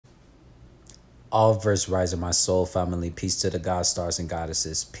All verse rise of my soul family. Peace to the God stars and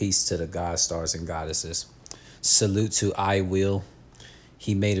goddesses. Peace to the God stars and goddesses. Salute to I Will.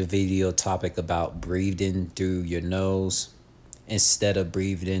 He made a video topic about breathing through your nose instead of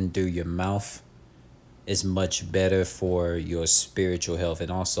breathing through your mouth. Is much better for your spiritual health.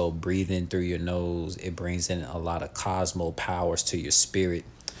 And also breathing through your nose, it brings in a lot of cosmo powers to your spirit.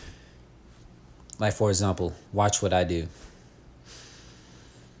 Like, for example, watch what I do.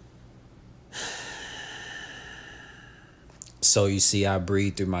 So you see, I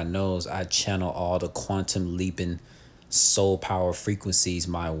breathe through my nose. I channel all the quantum leaping soul power frequencies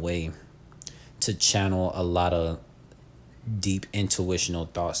my way to channel a lot of deep intuitional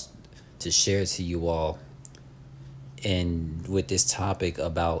thoughts to share to you all. And with this topic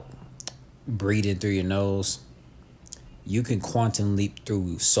about breathing through your nose, you can quantum leap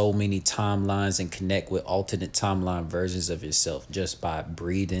through so many timelines and connect with alternate timeline versions of yourself just by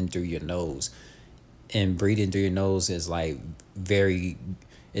breathing through your nose. And breathing through your nose is like very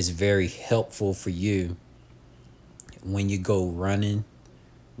helpful for you when you go running,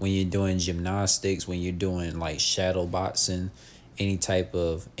 when you're doing gymnastics, when you're doing like shadow boxing, any type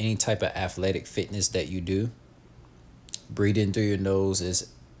of athletic fitness that you do. Breathing through your nose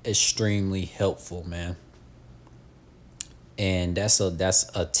is extremely helpful, man. And that's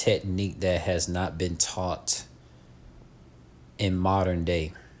a technique that has not been taught in modern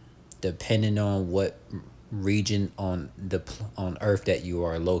day, depending on what region on earth that you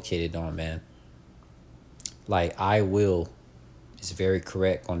are located on, man. Like, I Will is very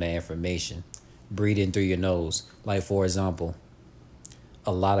correct on that information. Breathing through your nose. Like, for example,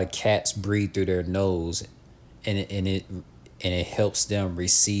 a lot of cats breathe through their nose, and it helps them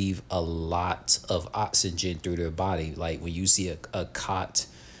receive a lot of oxygen through their body. Like, when you see a cat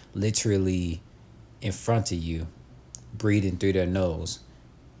literally in front of you breathing through their nose,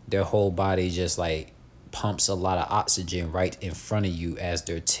 their whole body just like pumps a lot of oxygen right in front of you as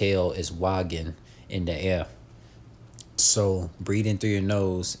their tail is wagging in the air. So breathing through your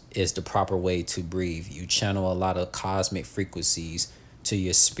nose is the proper way to breathe. You channel a lot of cosmic frequencies to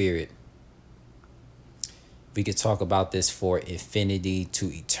your spirit. We could talk about this for infinity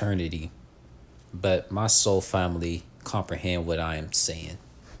to eternity, but my soul family comprehend what I am saying.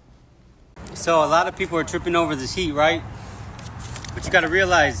 So a lot of people are tripping over this heat, right? But you got to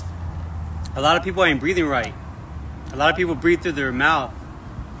realize, a lot of people ain't breathing right. A lot of people breathe through their mouth.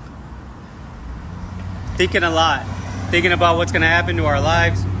 Thinking a lot. Thinking about what's going to happen to our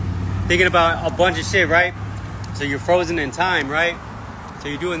lives. Thinking about a bunch of shit, right? So you're frozen in time, right? So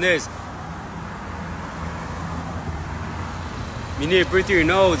you're doing this. You need to breathe through your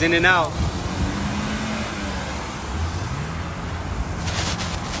nose, in and out.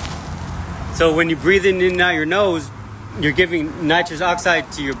 So when you breathe in and out your nose, you're giving nitrous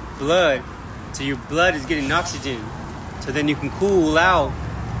oxide to your blood. So your blood is getting oxygen. So then you can cool out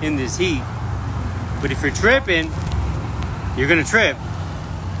in this heat. But if you're tripping, you're gonna trip.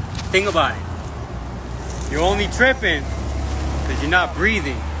 Think about it. You're only tripping because you're not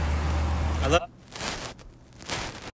breathing. I love